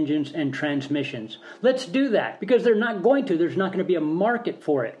combustion engines and transmissions. Let's do that, because they're not going to. There's not going to be a market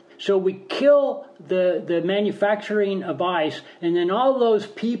for it. So we kill the manufacturing of ICE, and then all those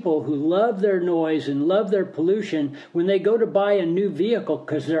people who love their noise and love their pollution, when they go to buy a new vehicle,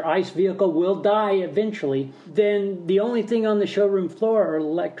 because their ICE vehicle will die eventually, then the only thing on the showroom floor are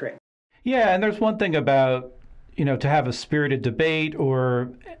electric. Yeah, and there's one thing about, to have a spirited debate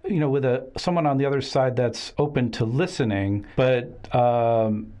or, with someone on the other side that's open to listening. But,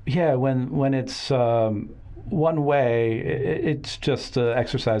 when it's one way, it's just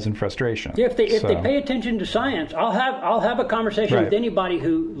exercise in frustration. Yeah, if they pay attention to science, I'll have a conversation with anybody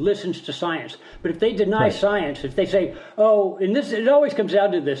who listens to science. But if they deny science, if they say, oh, and it always comes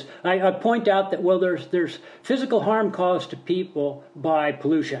down to this. I point out that, well, there's physical harm caused to people by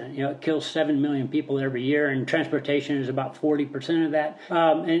pollution. It kills 7 million people every year, and transportation is about 40% of that.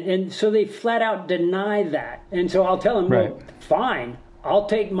 And so they flat out deny that. And so I'll tell them, well, fine. I'll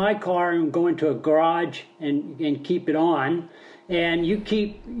take my car and go into a garage and keep it on, and you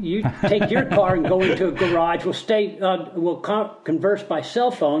take your car and go into a garage. We'll converse by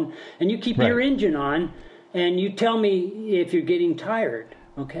cell phone, and you keep your engine on, and you tell me if you're getting tired.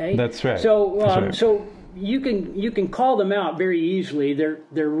 Okay, that's right. So so you can call them out very easily.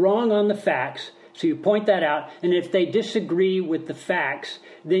 They're wrong on the facts. So you point that out, and if they disagree with the facts,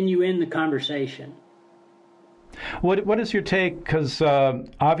 then you end the conversation. What is your take? Because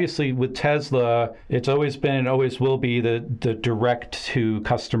obviously with Tesla, it's always been and always will be the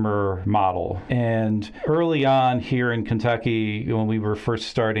direct-to-customer model. And early on here in Kentucky, when we were first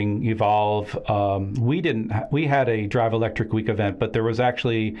starting Evolve, we had a Drive Electric Week event, but there was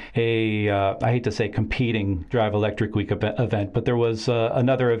actually I hate to say competing Drive Electric Week event, but there was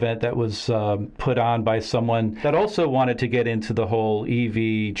another event that was put on by someone that also wanted to get into the whole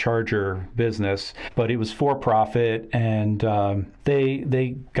EV charger business, but it was for profit. And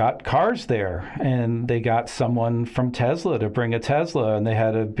they got cars there, and they got someone from Tesla to bring a Tesla, and they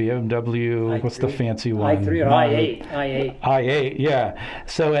had a BMW. What's the fancy one? i3 or i8. i8, yeah.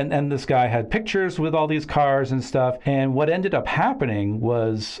 So and this guy had pictures with all these cars and stuff. And what ended up happening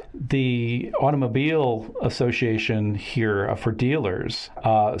was the Automobile Association here for dealers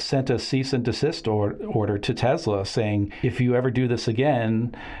sent a cease and desist order to Tesla saying, if you ever do this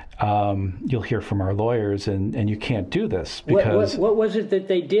again, you'll hear from our lawyers, and you can't do this. Because what was it that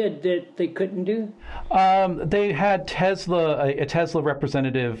they did that they couldn't do? They had a Tesla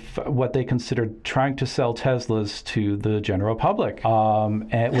representative, what they considered trying to sell Teslas to the general public,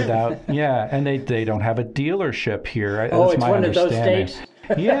 and without and they don't have a dealership here. Oh, it's one of those states.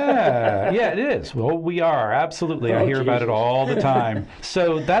 Yeah, it is. Well, we are. Absolutely. I hear about it all the time.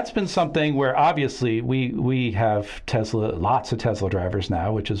 So that's been something where obviously we have lots of Tesla drivers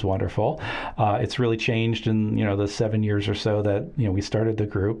now, which is wonderful. It's really changed in, the 7 years or so that, we started the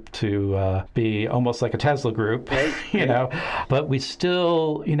group to be almost like a Tesla group, right. But we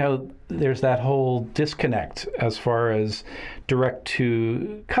still, there's that whole disconnect as far as direct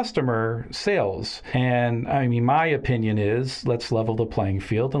to customer sales. And I mean, my opinion is let's level the playing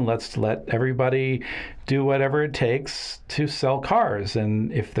field and let's let everybody do whatever it takes to sell cars.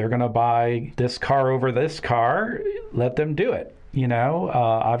 And if they're going to buy this car over this car, let them do it.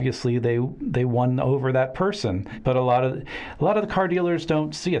 Obviously they won over that person, but a lot of the car dealers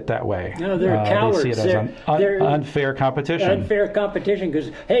don't see it that way. No, they're cowards. They see it as unfair competition. Unfair competition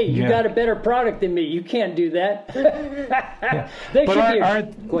because, hey, you got a better product than me. You can't do that.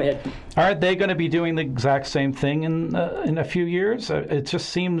 Go ahead. Aren't they going to be doing the exact same thing in a few years? It just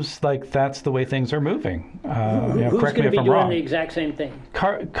seems like that's the way things are moving. Who's going to be doing the exact same thing?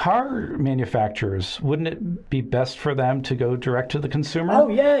 Car manufacturers, wouldn't it be best for them to go direct to the consumer? Oh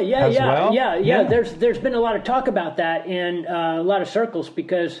yeah. There's been a lot of talk about that in a lot of circles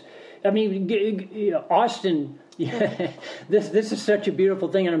because, I mean, Austin. This is such a beautiful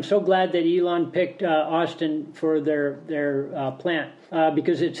thing, and I'm so glad that Elon picked Austin for their plant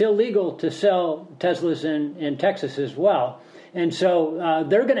because it's illegal to sell Teslas in Texas as well, and so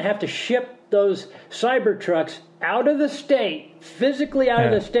they're going to have to ship those Cybertrucks out of the state, physically out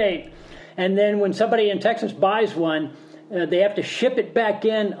of the state, and then when somebody in Texas buys one. They have to ship it back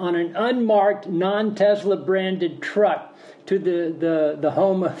in on an unmarked, non-Tesla branded truck to the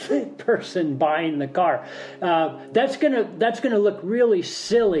home of the person buying the car. That's gonna look really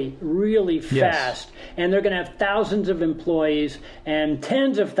silly, really fast, and they're gonna have thousands of employees and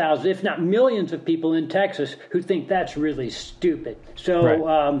tens of thousands, if not millions, of people in Texas who think that's really stupid.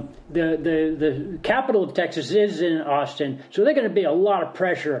 So the capital of Texas is in Austin, so there's going to be a lot of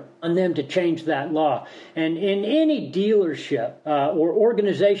pressure on them to change that law. And in any dealership or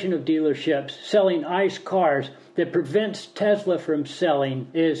organization of dealerships selling ICE cars that prevents Tesla from selling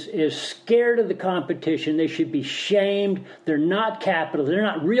is scared of the competition. They should be shamed. They're not capitalists. They're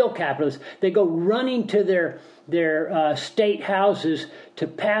not real capitalists. They go running to their state houses to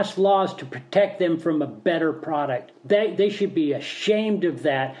pass laws to protect them from a better product. They should be ashamed of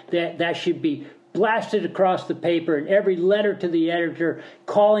that. That should be blasted across the paper in every letter to the editor,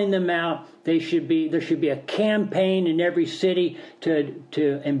 calling them out. There should be a campaign in every city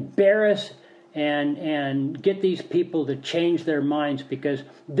to embarrass and get these people to change their minds because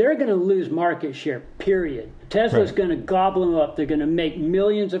they're going to lose market share, period. Tesla's going to gobble them up. They're going to make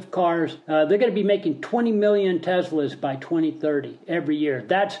millions of cars. They're going to be making 20 million Teslas by 2030 every year.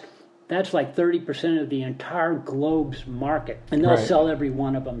 That's like 30% of the entire globe's market, and they'll sell every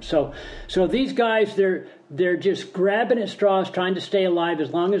one of them. So these guys, they're just grabbing at straws, trying to stay alive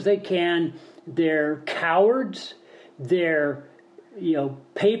as long as they can. They're cowards. They're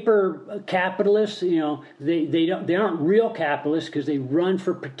paper capitalists. They aren't real capitalists because they run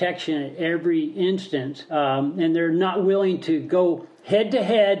for protection at every instance, and they're not willing to go head to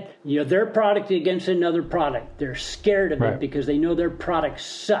head, their product against another product. They're scared of it because they know their product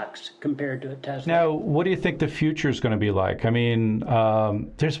sucks compared to a Tesla. Now, what do you think the future is going to be like? I mean,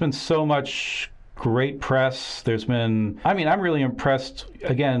 there's been so much great press. I'm really impressed,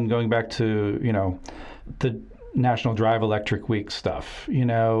 again, going back to, the National Drive Electric Week stuff.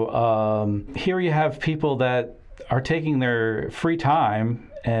 Here you have people that are taking their free time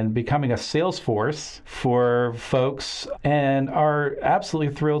and becoming a sales force for folks and are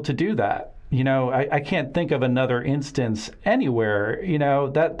absolutely thrilled to do that. I can't think of another instance anywhere.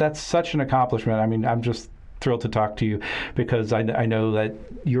 That's such an accomplishment. I mean, I'm just thrilled to talk to you because I know that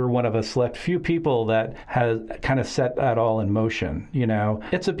you're one of a select few people that has kind of set that all in motion.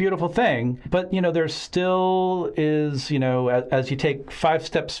 It's a beautiful thing, but there still is, as you take 5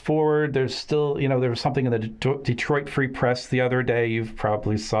 steps forward, there's still, there was something in the Detroit Free Press the other day. You've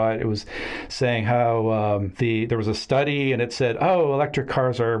probably saw it. It was saying how there was a study and it said, electric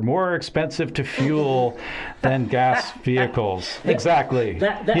cars are more expensive to fuel than gas vehicles. Exactly.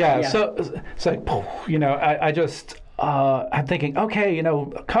 So it's like, I'm thinking, okay,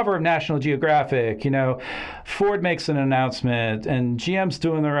 cover of National Geographic, Ford makes an announcement and GM's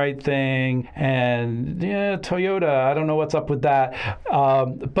doing the right thing and Toyota, I don't know what's up with that.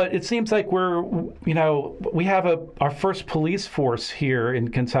 But it seems like we have our first police force here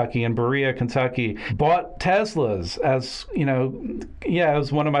in Kentucky, in Berea, Kentucky, bought Teslas as,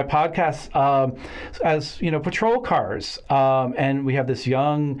 as one of my podcasts, as, patrol cars. And we have this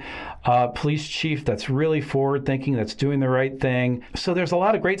young police chief that's really forward thinking, that's it's doing the right thing. So there's a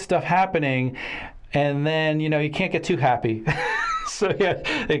lot of great stuff happening. And then, you can't get too happy. So yeah,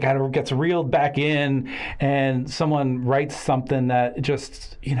 it kind of gets reeled back in, and someone writes something that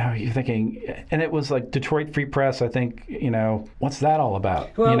just, you're thinking, and it was like Detroit Free Press, I think, what's that all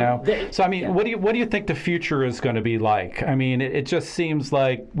about? Well, So I mean, what do you think the future is going to be like? I mean, it just seems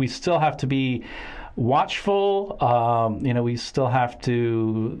like we still have to be watchful. We still have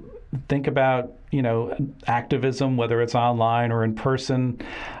to think about, activism, whether it's online or in person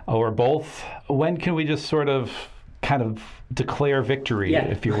or both. When can we just sort of kind of declare victory,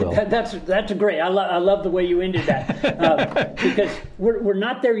 if you will? That's great. I love the way you ended that, because we're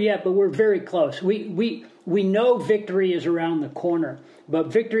not there yet, but we're very close. We know victory is around the corner, but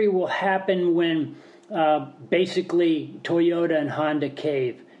victory will happen when basically Toyota and Honda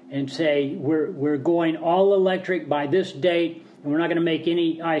cave and say we're going all electric by this date, and we're not going to make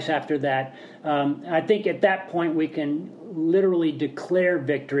any ICE after that. I think at that point we can literally declare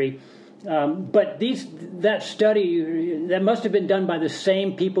victory. But that study, that must have been done by the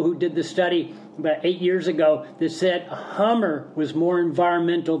same people who did the study about 8 years ago that said a Hummer was more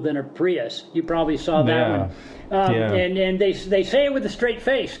environmental than a Prius. You probably saw that one. And they say it with a straight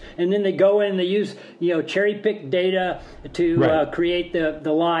face, and then they go in and they use cherry-picked data to create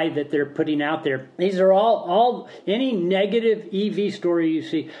the lie that they're putting out there. These are all any negative EV story you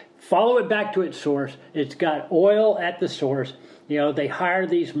see, follow it back to its source. It's got oil at the source. They hire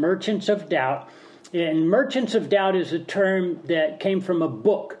these merchants of doubt. And merchants of doubt is a term that came from a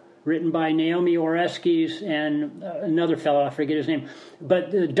book written by Naomi Oreskes and another fellow, I forget his name.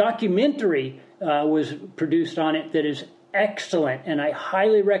 But the documentary was produced on it that is excellent. And I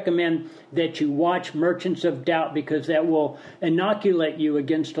highly recommend that you watch Merchants of Doubt, because that will inoculate you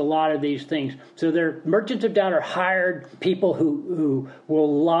against a lot of these things. So merchants of doubt are hired people who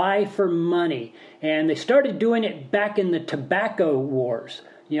will lie for money. And they started doing it back in the tobacco wars.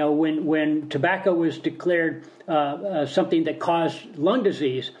 When tobacco was declared something that caused lung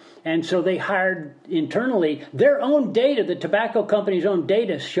disease. And so they hired internally their own data. The tobacco company's own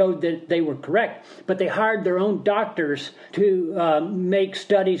data showed that they were correct, but they hired their own doctors to make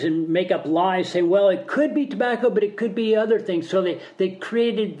studies and make up lies saying, well, it could be tobacco, but it could be other things. So they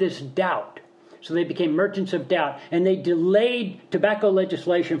created this doubt. So they became merchants of doubt, and they delayed tobacco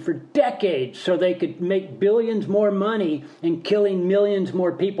legislation for decades so they could make billions more money and killing millions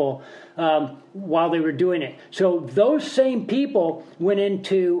more people while they were doing it. So those same people went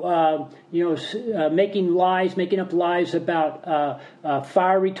into making up lies about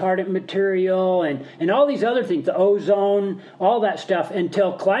fire retardant material and all these other things, the ozone, all that stuff,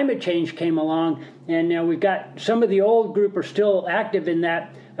 until climate change came along. And now we've got some of the old group are still active in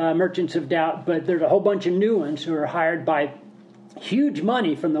that. Merchants of doubt, but there's a whole bunch of new ones who are hired by huge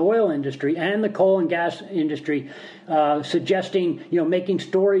money from the oil industry and the coal and gas industry, suggesting, making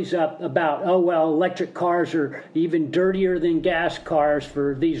stories up about, electric cars are even dirtier than gas cars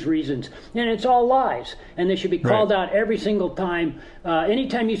for these reasons. And it's all lies. And they should be called out every single time.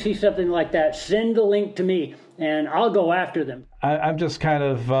 Anytime you see something like that, send the link to me and I'll go after them. I'm just kind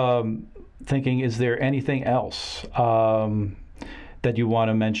of thinking, is there anything else that you want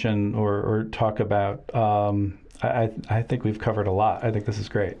to mention or talk about? I think we've covered a lot. I think this is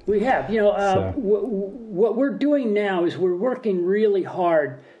great. We have. What we're doing now is we're working really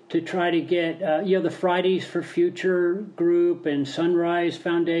hard to try to get, the Fridays for Future group and Sunrise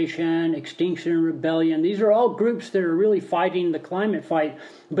Foundation, Extinction Rebellion. These are all groups that are really fighting the climate fight,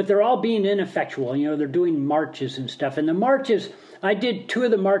 but they're all being ineffectual. They're doing marches and stuff. And the marches, I did 2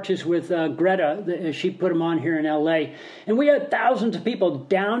 of the marches with Greta. She put them on here in L.A. And we had thousands of people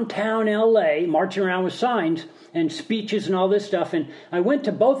downtown L.A. marching around with signs and speeches and all this stuff. And I went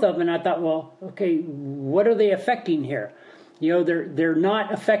to both of them and I thought, well, okay, what are they affecting here? They're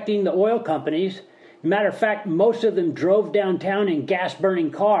not affecting the oil companies. Matter of fact, most of them drove downtown in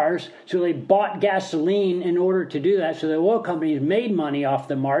gas-burning cars, so they bought gasoline in order to do that. So the oil companies made money off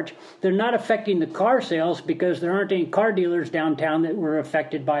the march. They're not affecting the car sales because there aren't any car dealers downtown that were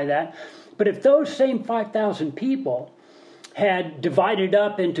affected by that. But if those same 5,000 people had divided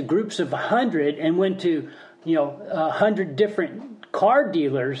up into groups of 100 and went to 100 different car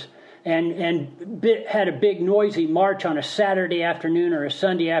dealers and had a big noisy march on a Saturday afternoon or a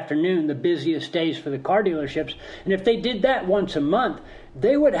Sunday afternoon, the busiest days for the car dealerships, and if they did that once a month,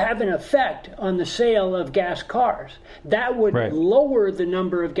 they would have an effect on the sale of gas cars. That would lower the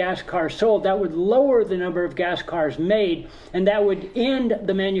number of gas cars sold. That would lower the number of gas cars made, and that would end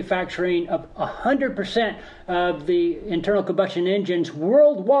the manufacturing of 100% of the internal combustion engines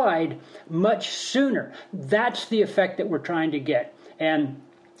worldwide much sooner. That's the effect that we're trying to get. And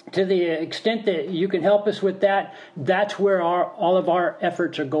to the extent that you can help us with that, that's where all of our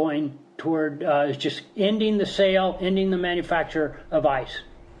efforts are going toward, is just ending the sale, ending the manufacture of ice.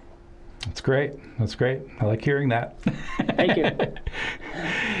 That's great. That's great. I like hearing that. Thank you.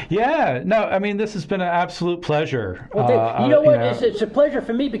 Yeah. No, I mean, this has been an absolute pleasure. Well, you know what? It's a pleasure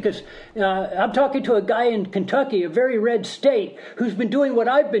for me because I'm talking to a guy in Kentucky, a very red state, who's been doing what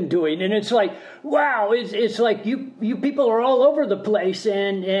I've been doing. And it's like, wow, it's like you people are all over the place.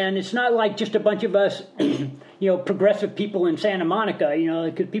 And it's not like just a bunch of us, progressive people in Santa Monica,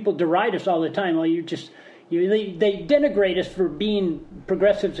 because people deride us all the time. Well, they denigrate us for being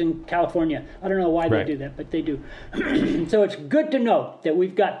progressives in California. I don't know why they do that, but they do. So it's good to know that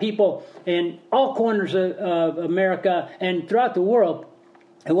we've got people in all corners of America and throughout the world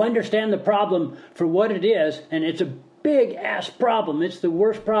who understand the problem for what it is, and it's a big-ass problem. It's the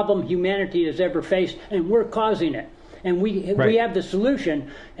worst problem humanity has ever faced, and we're causing it. And we have the solution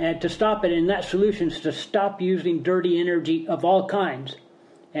to stop it, and that solution is to stop using dirty energy of all kinds.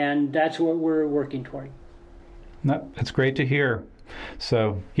 And that's what we're working toward. No, it's great to hear.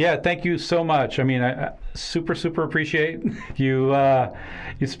 So, yeah, thank you so much. I mean, I super appreciate you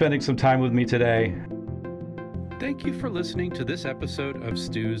spending some time with me today. Thank you for listening to this episode of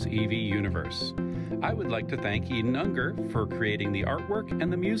Stu's EV Universe. I would like to thank Eden Unger for creating the artwork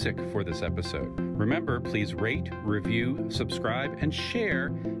and the music for this episode. Remember, please rate, review, subscribe, and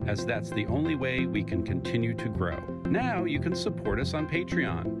share, as that's the only way we can continue to grow. Now you can support us on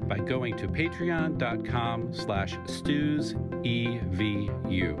Patreon by going to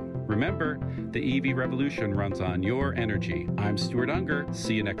patreon.com/StusEVU. Remember, the EV revolution runs on your energy. I'm Stuart Unger.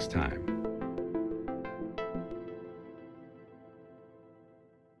 See you next time.